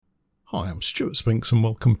Hi, I'm Stuart Spinks and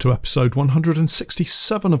welcome to episode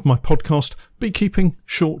 167 of my podcast, Beekeeping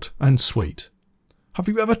Short and Sweet. Have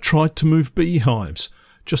you ever tried to move beehives?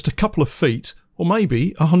 Just a couple of feet or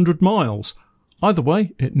maybe 100 miles? Either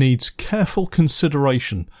way, it needs careful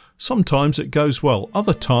consideration. Sometimes it goes well,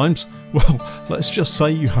 other times, well, let's just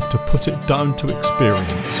say you have to put it down to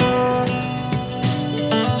experience.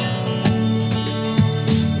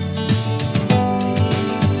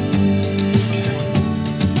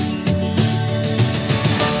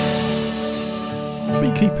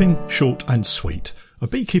 Beekeeping Short and Sweet, a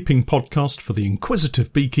beekeeping podcast for the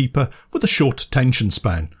inquisitive beekeeper with a short attention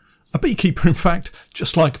span. A beekeeper, in fact,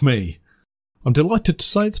 just like me. I'm delighted to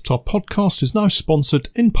say that our podcast is now sponsored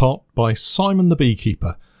in part by Simon the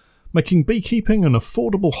Beekeeper. Making beekeeping an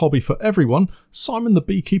affordable hobby for everyone, Simon the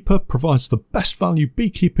Beekeeper provides the best value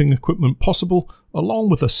beekeeping equipment possible, along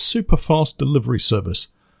with a super fast delivery service.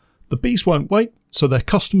 The bees won't wait, so their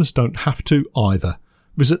customers don't have to either.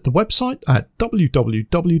 Visit the website at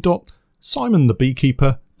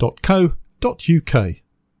www.simonthebeekeeper.co.uk.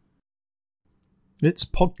 It's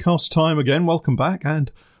podcast time again, welcome back,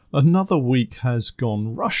 and another week has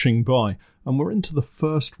gone rushing by, and we're into the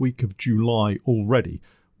first week of July already.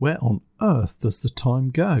 Where on earth does the time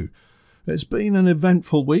go? It's been an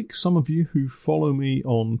eventful week. Some of you who follow me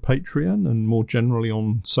on Patreon and more generally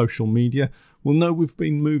on social media will know we've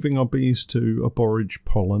been moving our bees to a borage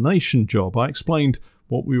pollination job. I explained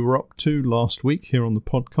what we were up to last week here on the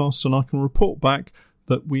podcast, and I can report back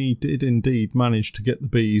that we did indeed manage to get the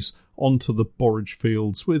bees onto the borage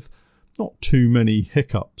fields with not too many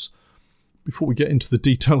hiccups. Before we get into the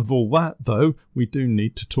detail of all that, though, we do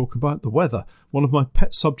need to talk about the weather. One of my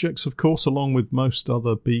pet subjects, of course, along with most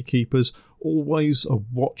other beekeepers, always a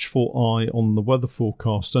watchful eye on the weather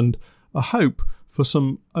forecast and a hope for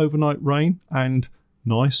some overnight rain and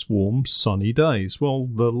nice, warm, sunny days. Well,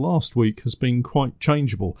 the last week has been quite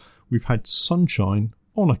changeable. We've had sunshine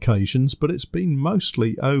on occasions, but it's been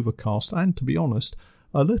mostly overcast and, to be honest,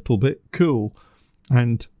 a little bit cool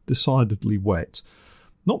and decidedly wet.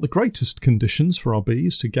 Not the greatest conditions for our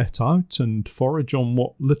bees to get out and forage on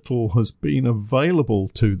what little has been available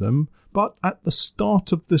to them, but at the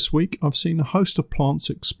start of this week I've seen a host of plants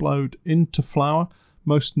explode into flower,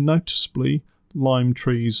 most noticeably lime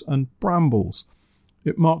trees and brambles.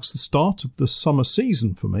 It marks the start of the summer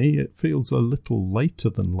season for me. It feels a little later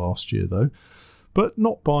than last year though, but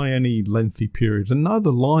not by any lengthy period, and now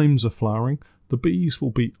the limes are flowering, the bees will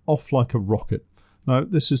be off like a rocket. Now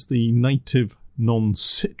this is the native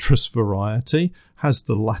non-citrus variety, has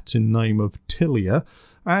the Latin name of Tilia,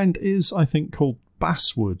 and is, I think, called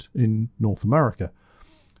basswood in North America.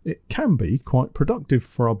 It can be quite productive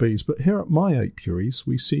for our bees, but here at my apiaries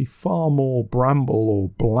we see far more bramble or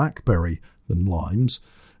blackberry than limes.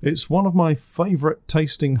 It's one of my favourite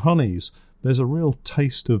tasting honeys. There's a real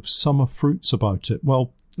taste of summer fruits about it.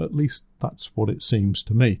 Well, at least that's what it seems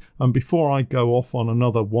to me. And before I go off on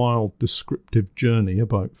another wild descriptive journey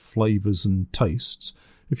about flavours and tastes,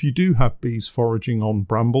 if you do have bees foraging on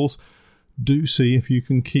brambles, do see if you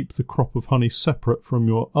can keep the crop of honey separate from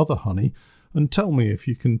your other honey and tell me if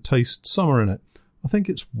you can taste summer in it. I think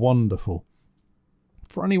it's wonderful.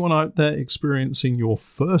 For anyone out there experiencing your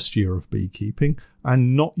first year of beekeeping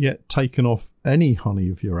and not yet taken off any honey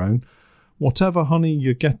of your own, whatever honey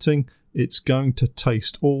you're getting, it's going to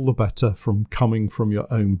taste all the better from coming from your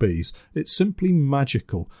own bees. It's simply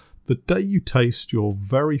magical. The day you taste your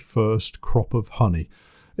very first crop of honey,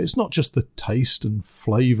 it's not just the taste and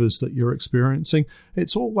flavours that you're experiencing,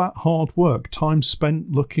 it's all that hard work, time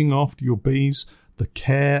spent looking after your bees, the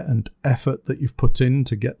care and effort that you've put in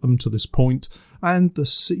to get them to this point, and the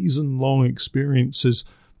season-long experiences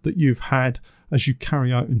that you've had as you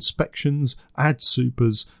carry out inspections, add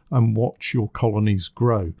supers, and watch your colonies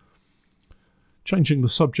grow. Changing the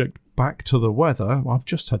subject back to the weather, I've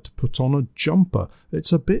just had to put on a jumper.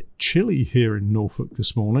 It's a bit chilly here in Norfolk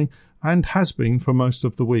this morning, and has been for most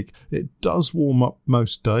of the week. It does warm up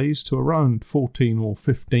most days to around 14 or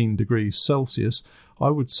 15 degrees Celsius, I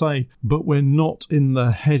would say, but we're not in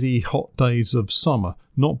the heady hot days of summer,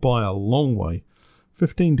 not by a long way.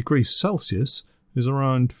 15 degrees Celsius is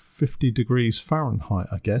around 50 degrees Fahrenheit,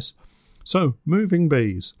 I guess. So, moving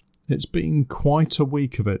bees. It's been quite a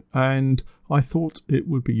week of it, and I thought it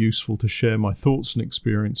would be useful to share my thoughts and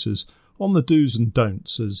experiences on the do's and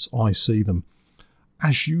don'ts as I see them.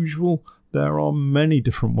 As usual, there are many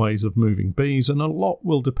different ways of moving bees, and a lot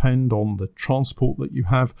will depend on the transport that you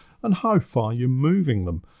have and how far you're moving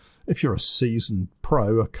them. If you're a seasoned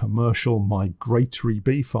pro, a commercial migratory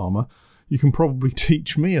bee farmer, you can probably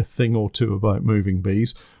teach me a thing or two about moving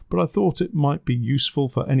bees, but I thought it might be useful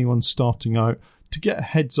for anyone starting out to get a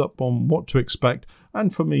heads up on what to expect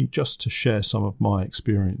and for me just to share some of my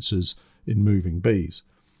experiences in moving bees.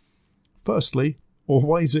 Firstly,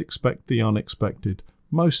 always expect the unexpected.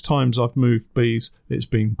 Most times I've moved bees, it's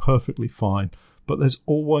been perfectly fine, but there's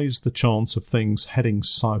always the chance of things heading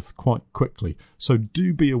south quite quickly. So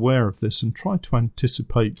do be aware of this and try to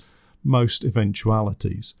anticipate most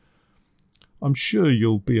eventualities. I'm sure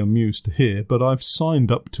you'll be amused to hear, but I've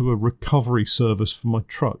signed up to a recovery service for my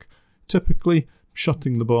truck, typically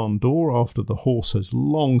shutting the barn door after the horse has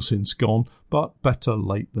long since gone, but better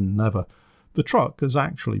late than never. The truck has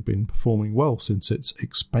actually been performing well since its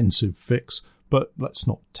expensive fix, but let's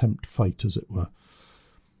not tempt fate, as it were.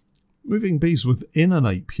 Moving bees within an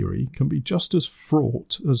apiary can be just as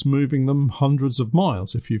fraught as moving them hundreds of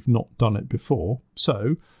miles if you've not done it before.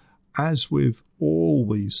 So, as with all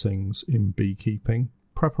these things in beekeeping,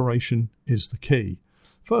 preparation is the key.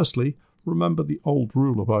 Firstly, remember the old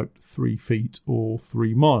rule about 3 feet or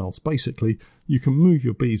 3 miles. Basically, you can move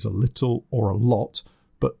your bees a little or a lot,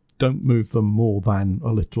 but don't move them more than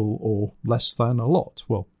a little or less than a lot.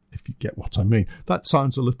 Well, if you get what I mean. That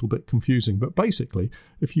sounds a little bit confusing, but basically,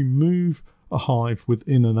 if you move a hive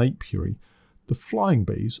within an apiary, the flying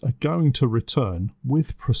bees are going to return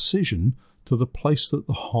with precision to the place that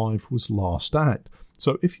the hive was last at.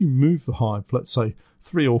 So if you move the hive, let's say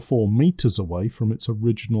 3 or 4 metres away from its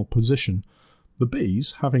original position, the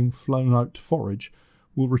bees, having flown out to forage,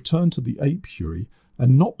 will return to the apiary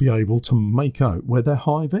and not be able to make out where their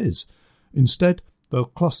hive is. Instead, they'll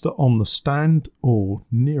cluster on the stand or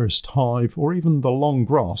nearest hive or even the long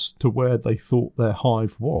grass to where they thought their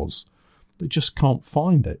hive was. They just can't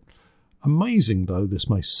find it. Amazing though this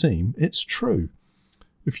may seem, it's true.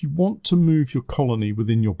 If you want to move your colony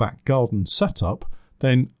within your back garden setup,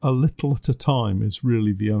 then a little at a time is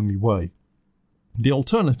really the only way. The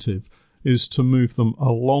alternative is to move them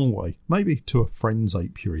a long way, maybe to a friend's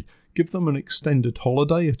apiary. Give them an extended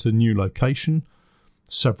holiday at a new location,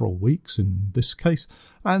 several weeks in this case,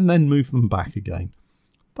 and then move them back again.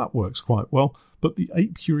 That works quite well, but the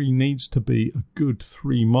apiary needs to be a good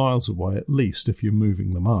 3 miles away at least if you're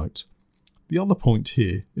moving them out. The other point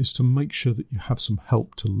here is to make sure that you have some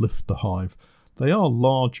help to lift the hive. They are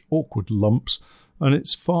large, awkward lumps, and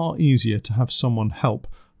it's far easier to have someone help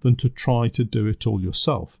than to try to do it all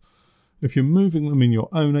yourself. If you're moving them in your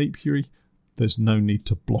own apiary, there's no need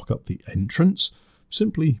to block up the entrance.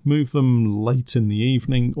 Simply move them late in the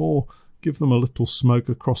evening or give them a little smoke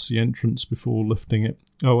across the entrance before lifting it.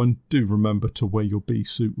 Oh, and do remember to wear your bee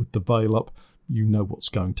suit with the veil up. You know what's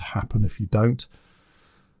going to happen if you don't.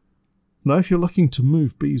 Now, if you're looking to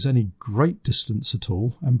move bees any great distance at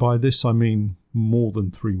all, and by this I mean more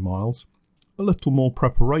than 3 miles, a little more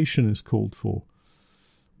preparation is called for.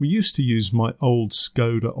 We used to use my old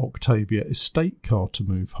Skoda Octavia estate car to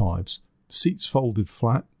move hives. Seats folded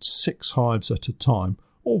flat, 6 hives at a time,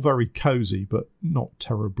 all very cosy but not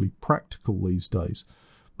terribly practical these days.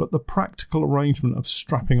 But the practical arrangement of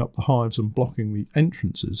strapping up the hives and blocking the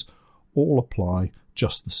entrances all apply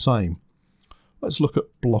just the same. Let's look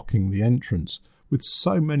at blocking the entrance. With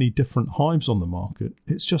so many different hives on the market,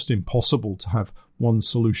 it's just impossible to have one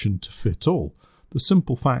solution to fit all. The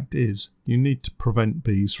simple fact is you need to prevent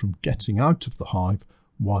bees from getting out of the hive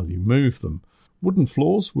while you move them. Wooden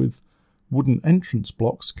floors with wooden entrance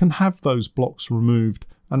blocks can have those blocks removed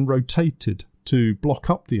and rotated to block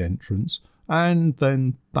up the entrance, and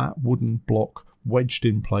then that wooden block wedged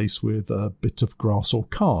in place with a bit of grass or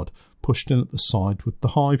card pushed in at the side with the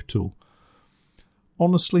hive tool.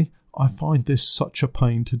 Honestly, I find this such a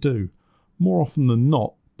pain to do. More often than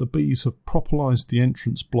not, the bees have propolized the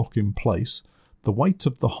entrance block in place. The weight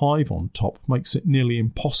of the hive on top makes it nearly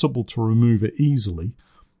impossible to remove it easily.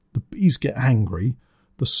 The bees get angry,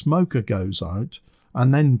 the smoker goes out,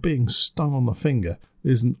 and then being stung on the finger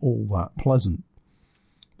isn't all that pleasant.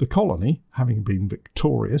 The colony, having been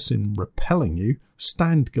victorious in repelling you,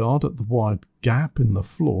 stand guard at the wide gap in the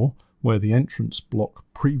floor where the entrance block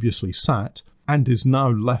previously sat, and is now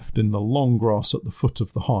left in the long grass at the foot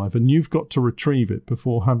of the hive, and you've got to retrieve it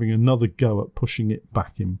before having another go at pushing it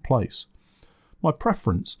back in place. My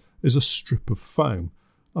preference is a strip of foam,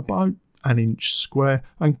 about 1 inch square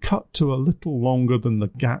and cut to a little longer than the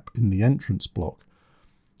gap in the entrance block.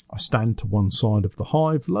 I stand to one side of the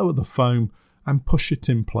hive, lower the foam and push it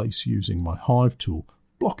in place using my hive tool,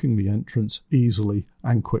 blocking the entrance easily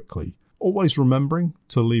and quickly, always remembering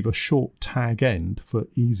to leave a short tag end for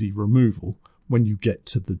easy removal when you get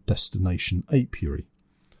to the destination apiary.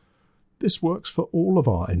 This works for all of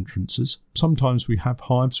our entrances. Sometimes we have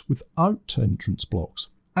hives without entrance blocks,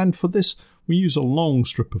 and for this we use a long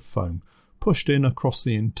strip of foam pushed in across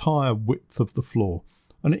the entire width of the floor.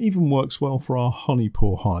 and it even works well for our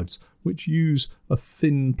honeypore hives, which use a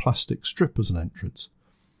thin plastic strip as an entrance.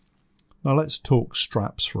 Now let's talk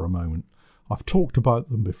straps for a moment. I've talked about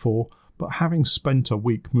them before, but having spent a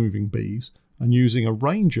week moving bees and using a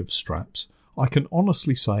range of straps, I can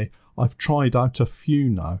honestly say I've tried out a few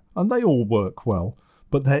now, and they all work well,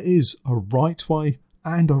 but there is a right way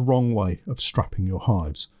and a wrong way of strapping your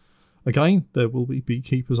hives. Again, there will be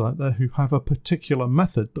beekeepers out there who have a particular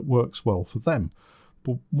method that works well for them,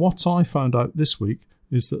 but what I found out this week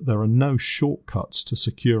is that there are no shortcuts to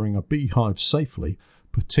securing a beehive safely,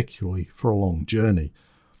 particularly for a long journey.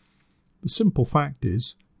 The simple fact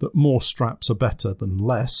is that more straps are better than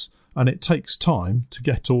less, and it takes time to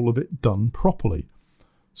get all of it done properly.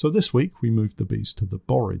 So this week we moved the bees to the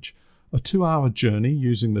Borage, a 2-hour journey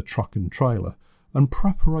using the truck and trailer, and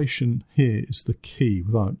preparation here is the key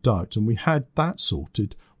without doubt, and we had that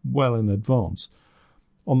sorted well in advance.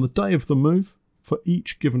 On the day of the move, for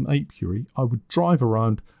each given apiary, I would drive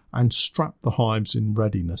around and strap the hives in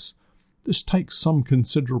readiness. This takes some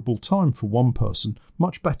considerable time for one person.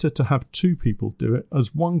 Much better to have 2 people do it,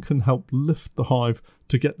 as one can help lift the hive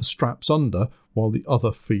to get the straps under while the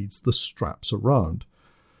other feeds the straps around.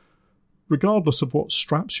 Regardless of what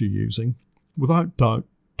straps you're using, without doubt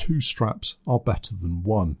 2 straps are better than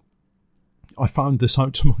 1. I found this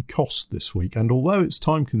out to my cost this week, and although it's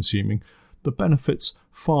time consuming, the benefits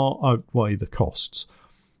far outweigh the costs.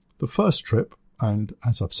 The first trip, and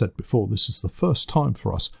as I've said before, this is the first time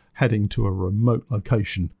for us heading to a remote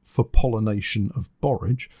location for pollination of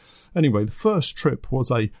borage. Anyway, the first trip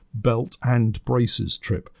was a belt and braces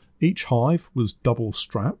trip. Each hive was double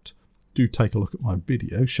strapped. Do take a look at my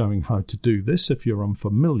video showing how to do this if you're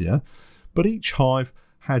unfamiliar. But each hive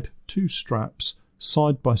had 2 straps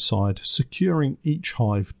side by side, securing each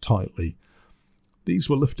hive tightly. These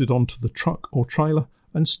were lifted onto the truck or trailer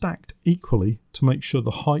and stacked equally to make sure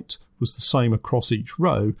the height was the same across each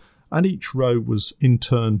row, and each row was in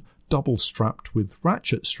turn double strapped with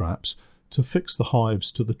ratchet straps to fix the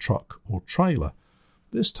hives to the truck or trailer.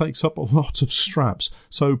 This takes up a lot of straps,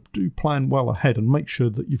 so do plan well ahead and make sure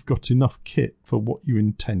that you've got enough kit for what you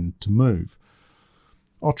intend to move.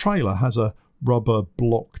 Our trailer has a rubber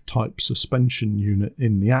block type suspension unit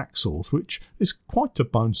in the axles, which is quite a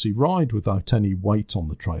bouncy ride without any weight on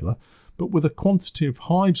the trailer, but with a quantity of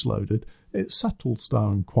hives loaded, it settles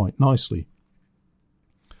down quite nicely.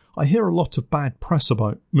 I hear a lot of bad press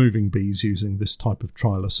about moving bees using this type of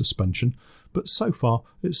trailer suspension, but so far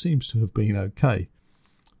it seems to have been okay.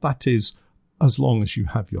 That is, as long as you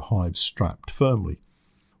have your hives strapped firmly.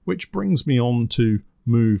 Which brings me on to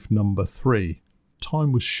move number 3.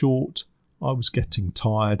 Time was short, I was getting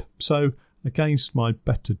tired, so against my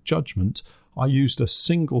better judgment, I used a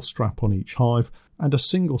single strap on each hive and a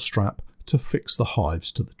single strap to fix the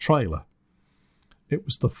hives to the trailer. It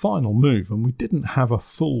was the final move, and we didn't have a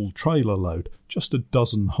full trailer load, just a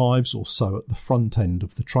dozen hives or so at the front end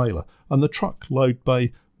of the trailer, and the truck load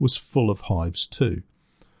bay was full of hives too.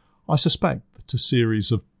 I suspect that a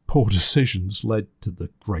series of poor decisions led to the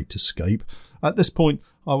great escape. At this point,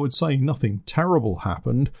 I would say nothing terrible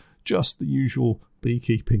happened, just the usual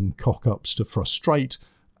beekeeping cock-ups to frustrate,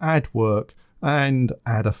 add work, and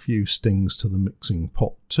add a few stings to the mixing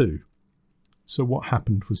pot too. So what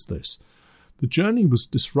happened was this. The journey was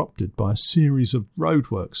disrupted by a series of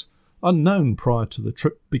roadworks, unknown prior to the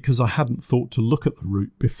trip because I hadn't thought to look at the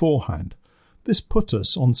route beforehand. This put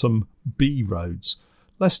us on some B roads,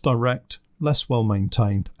 less direct, less well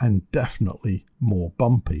maintained, and definitely more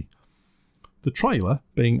bumpy. The trailer,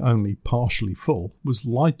 being only partially full, was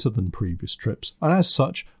lighter than previous trips and as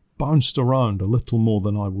such bounced around a little more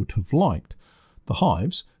than I would have liked. The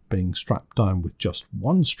hives, being strapped down with just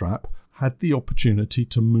one strap, had the opportunity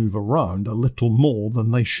to move around a little more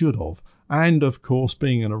than they should have, and of course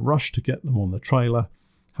being in a rush to get them on the trailer,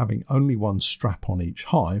 having only one strap on each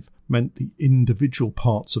hive meant the individual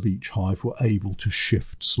parts of each hive were able to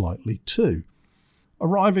shift slightly too.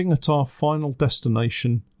 Arriving at our final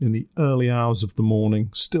destination in the early hours of the morning,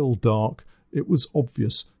 still dark, it was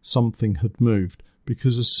obvious something had moved,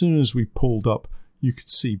 because as soon as we pulled up, you could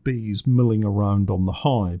see bees milling around on the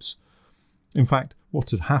hives. In fact,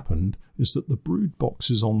 what had happened is that the brood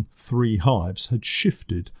boxes on 3 hives had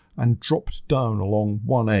shifted and dropped down along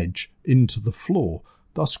one edge into the floor,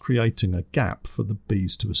 thus creating a gap for the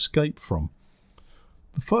bees to escape from.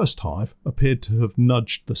 The first hive appeared to have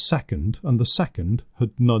nudged the second, and the second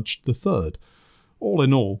had nudged the third. All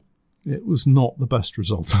in all, it was not the best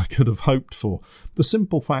result I could have hoped for. The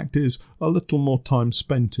simple fact is, a little more time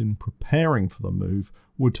spent in preparing for the move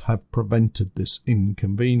would have prevented this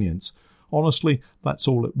inconvenience. Honestly, that's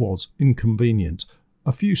all it was, inconvenient.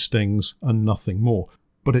 A few stings and nothing more.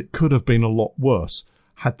 but it could have been a lot worse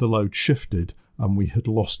had the load shifted and we had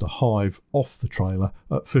lost a hive off the trailer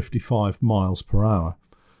at 55 miles per hour.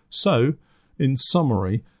 So, in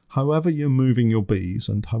summary, however you're moving your bees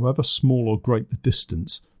and however small or great the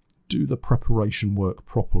distance, do the preparation work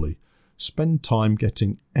properly. Spend time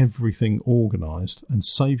getting everything organised and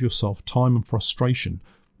save yourself time and frustration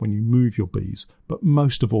when you move your bees, but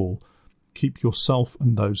most of all, keep yourself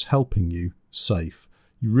and those helping you safe.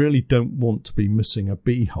 You really don't want to be missing a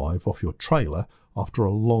beehive off your trailer after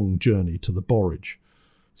a long journey to the borage.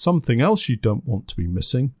 Something else you don't want to be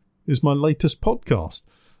missing is my latest podcast.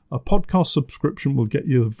 A podcast subscription will get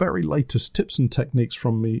you the very latest tips and techniques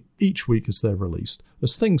from me each week as they're released.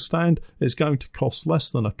 As things stand, it's going to cost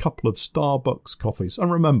less than a couple of Starbucks coffees.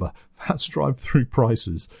 And remember, that's drive-through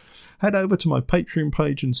prices. Head over to my Patreon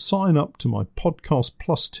page and sign up to my Podcast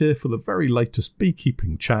Plus tier for the very latest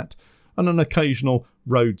beekeeping chat and an occasional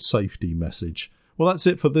road safety message. Well, that's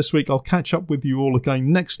it for this week. I'll catch up with you all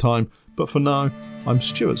again next time. But for now, I'm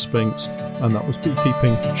Stuart Spinks, and that was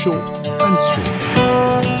Beekeeping Short and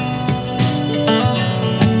Sweet.